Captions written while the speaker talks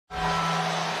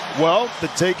Well, the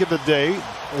take of the day,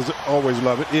 as always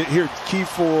love it. Here, key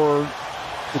for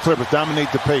the Clippers,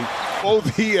 dominate the paint.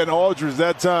 Both he and Aldridge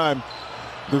that time,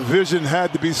 the vision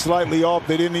had to be slightly off.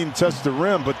 They didn't even touch the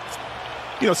rim, but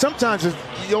you know, sometimes you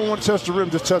don't want to touch the rim,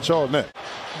 just touch all net.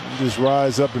 You just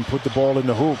rise up and put the ball in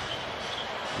the hoop.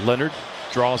 Leonard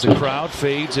draws a crowd,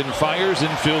 fades and fires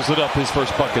and fills it up, his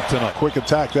first bucket tonight. Quick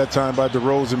attack that time by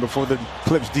DeRozan before the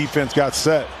Clips defense got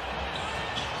set.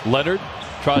 Leonard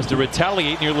tries to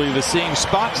retaliate, nearly the same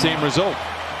spot, same result.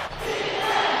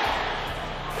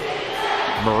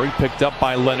 Murray picked up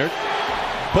by Leonard.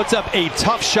 Puts up a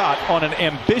tough shot on an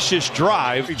ambitious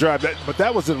drive. But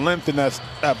that was the length and that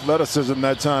athleticism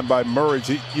that time by Murray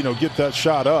to, you know, get that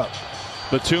shot up.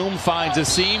 Batum finds a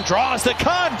seam, draws the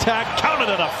contact, counted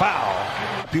and a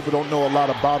foul. People don't know a lot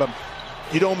about him.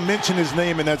 You don't mention his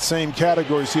name in that same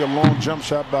category. You see a long jump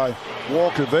shot by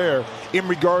Walker there in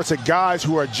regards to guys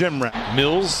who are gym rats.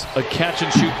 Mills, a catch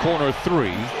and shoot corner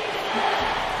three.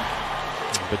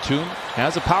 Batum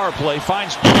has a power play,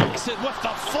 finds Jackson with the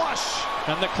flush,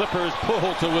 and the Clippers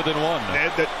pull to within one.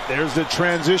 There's the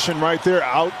transition right there,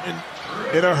 out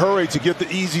in a hurry to get the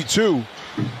easy two.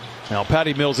 Now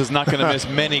Patty Mills is not going to miss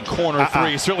many corner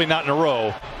threes, certainly not in a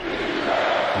row.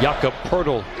 Jakob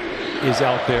Poeltl is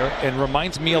out there and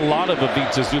reminds me a lot of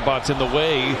Ivica Zubac in the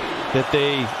way that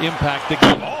they impact the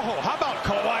game. Oh, how about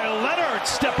Kawhi Leonard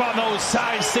step on those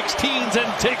size 16s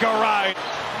and take a ride.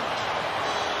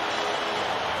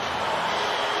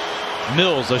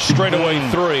 Mills, a straightaway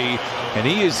three, and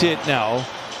he has hit now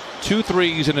 2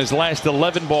 threes in his last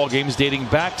 11 ball games dating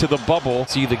back to the bubble.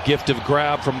 See the gift of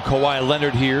grab from Kawhi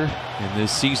Leonard here in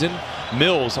this season.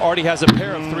 Mills already has a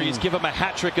pair of threes, give him a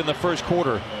hat trick in the first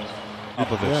quarter.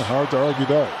 Yeah, hard to argue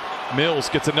that. Mills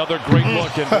gets another great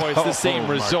look, and boy, it's the same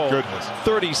result.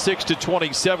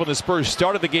 36-27. The Spurs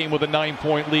started the game with a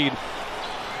 9-point lead.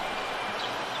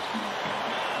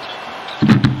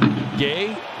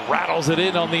 Gay rattles it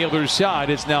in on the other side.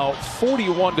 It's now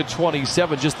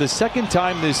 41-27. Just the second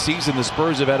time this season the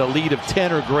Spurs have had a lead of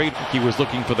 10 or greater. He was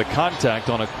looking for the contact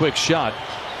on a quick shot.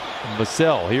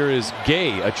 Vassell, here is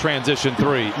Gay, a transition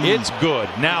three. It's good.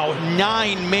 Now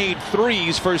 9 made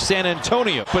threes for San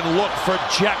Antonio. Open look for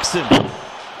Jackson.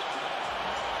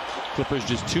 Clippers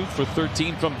just 2 for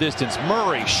 13 from distance.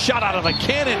 Murray shot out of the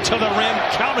cannon to the rim,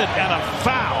 counted and a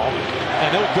foul.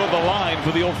 And he'll go to the line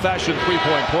for the old-fashioned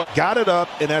three-point play. Got it up,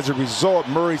 and as a result,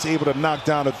 Murray's able to knock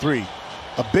down a three.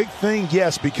 A big thing,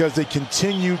 yes, because they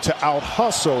continue to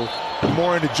out-hustle,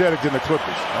 more energetic than the Clippers.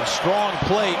 A strong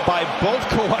play by both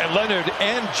Kawhi Leonard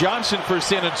and Johnson for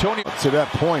San Antonio. To that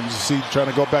point, you see, trying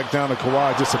to go back down to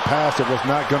Kawhi, just a pass that was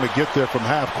not going to get there from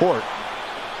half court.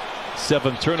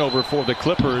 7th turnover for the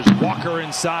Clippers. Walker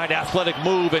inside, athletic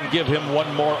move, and give him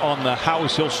one more on the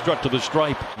house. He'll strut to the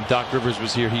stripe. Doc Rivers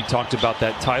was here. He talked about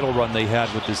that title run they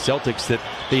had with the Celtics, that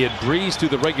they had breezed through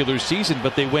the regular season,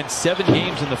 but they went 7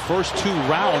 games in the first 2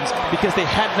 rounds because they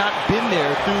had not been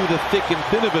there through the thick and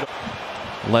thin of it.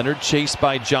 Leonard, chased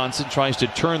by Johnson, tries to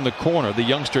turn the corner. The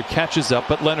youngster catches up,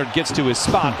 but Leonard gets to his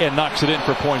spot and knocks it in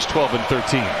for points 12 and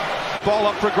 13. Ball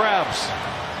up for grabs.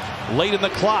 Late in the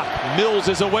clock, Mills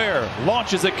is aware,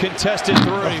 launches a contested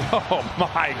three. Oh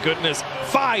my goodness,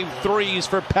 5 threes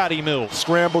for Patty Mills.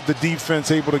 Scrambled the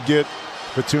defense, able to get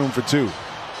Batum for 2.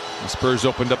 The Spurs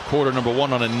opened up quarter number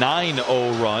 1 on a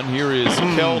 9-0 run. Here is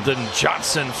Keldon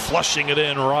Johnson flushing it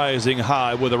in, rising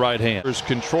high with the right hand. Spurs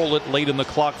control it late in the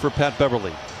clock for Pat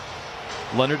Beverly.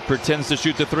 Leonard pretends to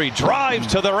shoot the three, drives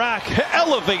to the rack,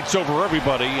 elevates over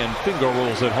everybody, and finger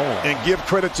rolls it home. And give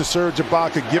credit to Serge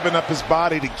Ibaka, giving up his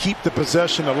body to keep the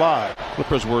possession alive.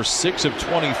 Clippers were 6 of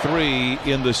 23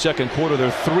 in the second quarter. They're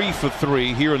 3 for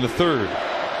 3 here in the third.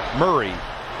 Murray,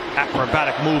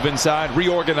 acrobatic move inside,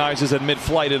 reorganizes at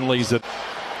mid-flight and lays it.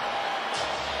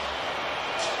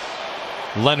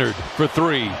 Leonard for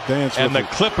 3, and the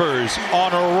Clippers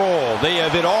on a roll. They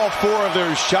have hit all 4 of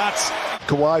their shots.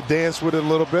 Kawhi danced with it a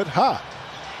little bit.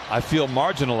 I feel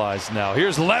marginalized now.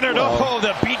 Here's Leonard. Oh,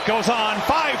 the beat goes on.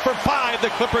 5 for 5. The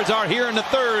Clippers are here in the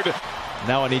third.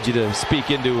 Now I need you to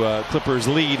speak into Clippers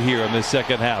lead here in the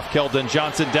second half. Keldon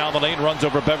Johnson down the lane, runs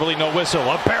over Beverly, no whistle.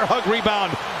 A bear hug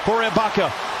rebound for Ibaka,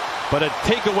 but a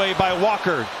takeaway by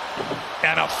Walker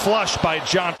and a flush by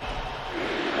Johnson.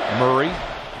 Murray,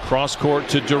 cross court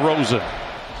to DeRozan.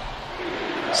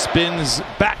 Spins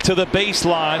back to the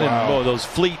baseline, and those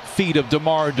fleet feet of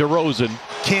DeMar DeRozan.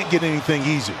 Can't get anything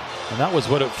easy. And that was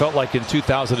what it felt like in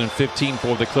 2015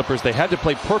 for the Clippers. They had to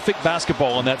play perfect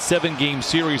basketball in that 7-game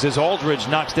series as Aldridge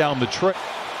knocks down the trick.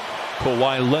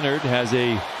 Kawhi Leonard has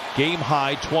a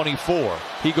game-high 24.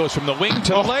 He goes from the wing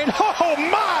to the lane. Oh,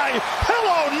 my!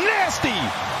 Hello, nasty!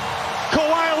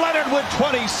 Kawhi Leonard with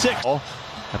 26.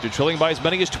 After trailing by as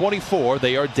many as 24,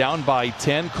 they are down by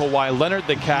 10. Kawhi Leonard,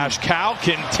 the cash cow,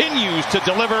 continues to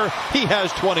deliver. He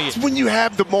has 20. When you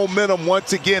have the momentum,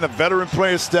 once again, a veteran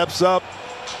player steps up.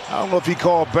 I don't know if he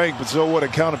called bank, but so what,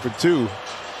 accounted for 2.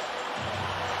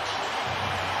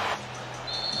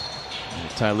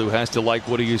 Ty Lue has to like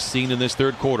what he has seen in this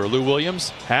third quarter. Lou Williams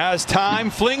has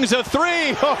time, flings a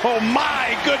 3. Oh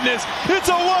my goodness, it's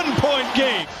a 1-point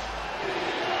game.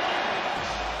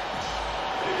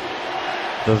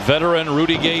 The veteran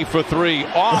Rudy Gay for 3,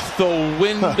 off the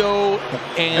window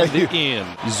and in.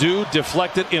 Zoo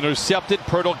deflected, intercepted.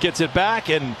 Pirtle gets it back,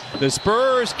 and the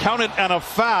Spurs counted on a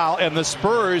foul, and the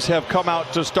Spurs have come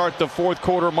out to start the fourth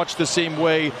quarter much the same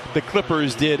way the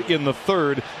Clippers did in the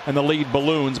third, and the lead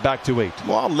balloons back to 8.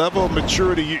 Well, level of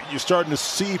maturity you're starting to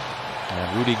see.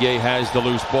 And Rudy Gay has the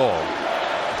loose ball.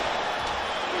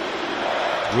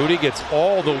 Rudy gets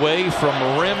all the way from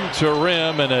rim to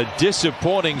rim, and a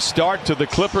disappointing start to the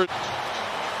Clippers.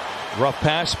 Rough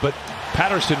pass, but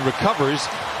Patterson recovers,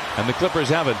 and the Clippers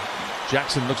have it.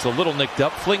 Jackson looks a little nicked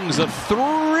up, flings a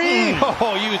 3.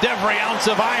 Oh, used every ounce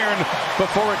of iron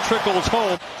before it trickles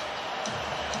home.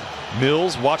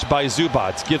 Mills, watched by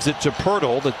Zubac, gives it to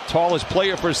Pirtle, the tallest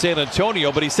player for San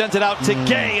Antonio, but he sends it out to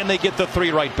Gay, and they get the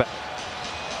 3 right back.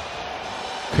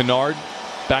 Kennard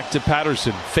back to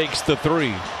Patterson, fakes the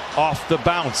 3, off the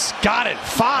bounce, got it.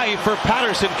 5 for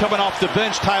Patterson coming off the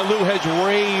bench. Ty Lue has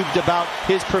raved about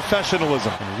his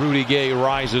professionalism. And Rudy Gay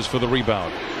rises for the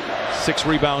rebound. 6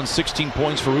 rebounds, 16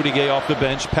 points for Rudy Gay off the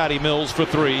bench. Patty Mills for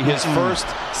 3, his first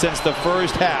since the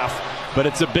first half, but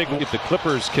it's a big one. If the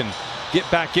Clippers can get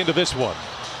back into this one.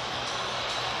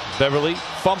 Beverly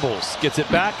fumbles, gets it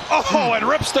back, and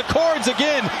rips the cords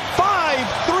again.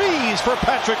 5 threes for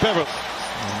Patrick Beverly.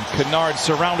 And Kennard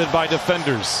surrounded by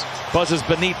defenders, buzzes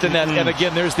beneath the net, and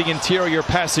again there's the interior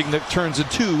passing that turns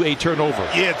into a turnover.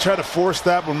 Yeah, try to force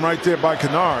that one right there by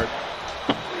Kennard.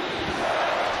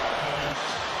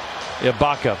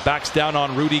 Ibaka backs down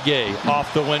on Rudy Gay,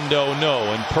 off the window, no,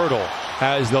 and Pirtle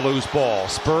has the loose ball.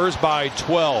 Spurs by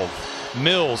 12.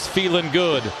 Mills feeling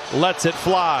good, lets it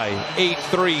fly. 8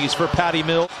 threes for Patty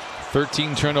Mills.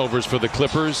 13 turnovers for the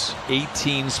Clippers,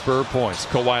 18 Spur points.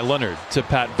 Kawhi Leonard to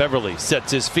Pat Beverly,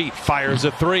 sets his feet, fires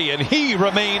a 3, and he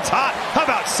remains hot. How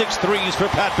about 6 threes for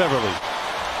Pat Beverly?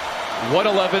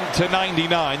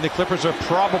 111-99. The Clippers are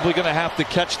probably going to have to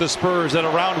catch the Spurs at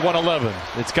around 111.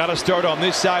 It's got to start on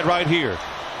this side right here.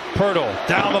 Pirtle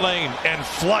down the lane and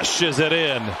flushes it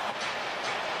in.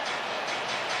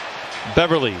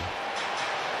 Beverly.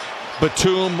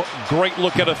 Batum, great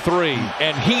look at a 3,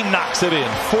 and he knocks it in.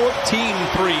 14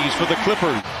 threes for the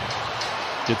Clippers.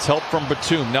 Gets help from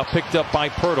Batum, now picked up by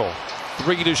Pirtle.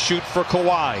 3 to shoot for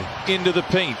Kawhi. Into the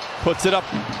paint, puts it up.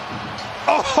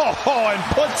 And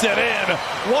puts it in.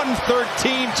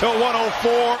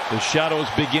 113-104. The shadows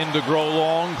begin to grow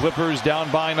long. Clippers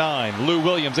down by 9. Lou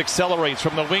Williams accelerates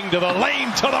from the wing to the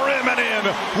lane, to the rim, and in.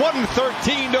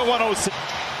 113-106.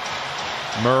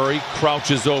 Murray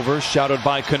crouches over, shouted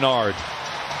by Kennard.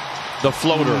 The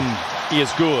floater is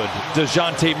good.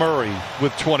 DeJounte Murray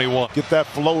with 21. Get that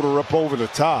floater up over the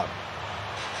top.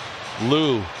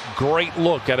 Lou, great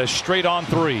look at a straight-on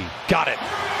 3. Got it.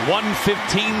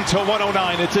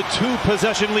 115-109. It's a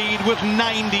 2-possession lead with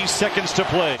 90 seconds to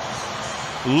play.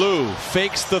 Lou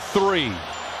fakes the 3.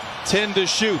 10 to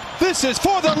shoot. This is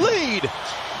for the lead.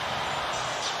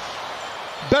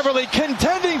 Beverly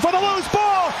contending for the loose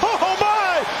ball. Oh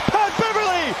my! Pat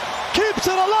Beverly keeps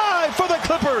it alive for the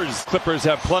Clippers. Clippers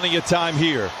have plenty of time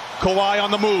here. Kawhi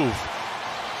on the move.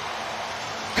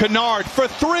 Kennard for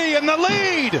 3 in the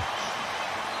lead.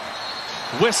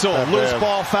 Whistle, loose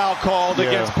ball foul called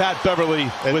against Pat Beverly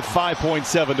with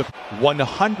 5.7 to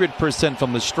 100%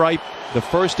 from the stripe. The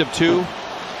first of 2.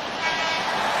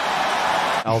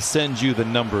 I'll send you the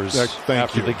numbers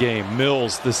after the game.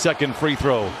 Mills, the second free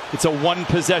throw. It's a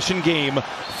 1-possession game.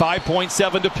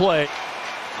 5.7 to play.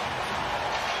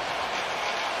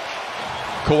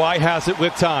 Kawhi has it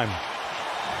with time.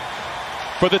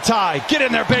 For the tie. Get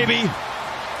in there, baby.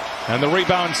 And the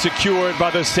rebound secured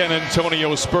by the San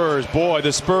Antonio Spurs. Boy,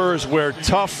 the Spurs were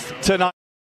tough tonight.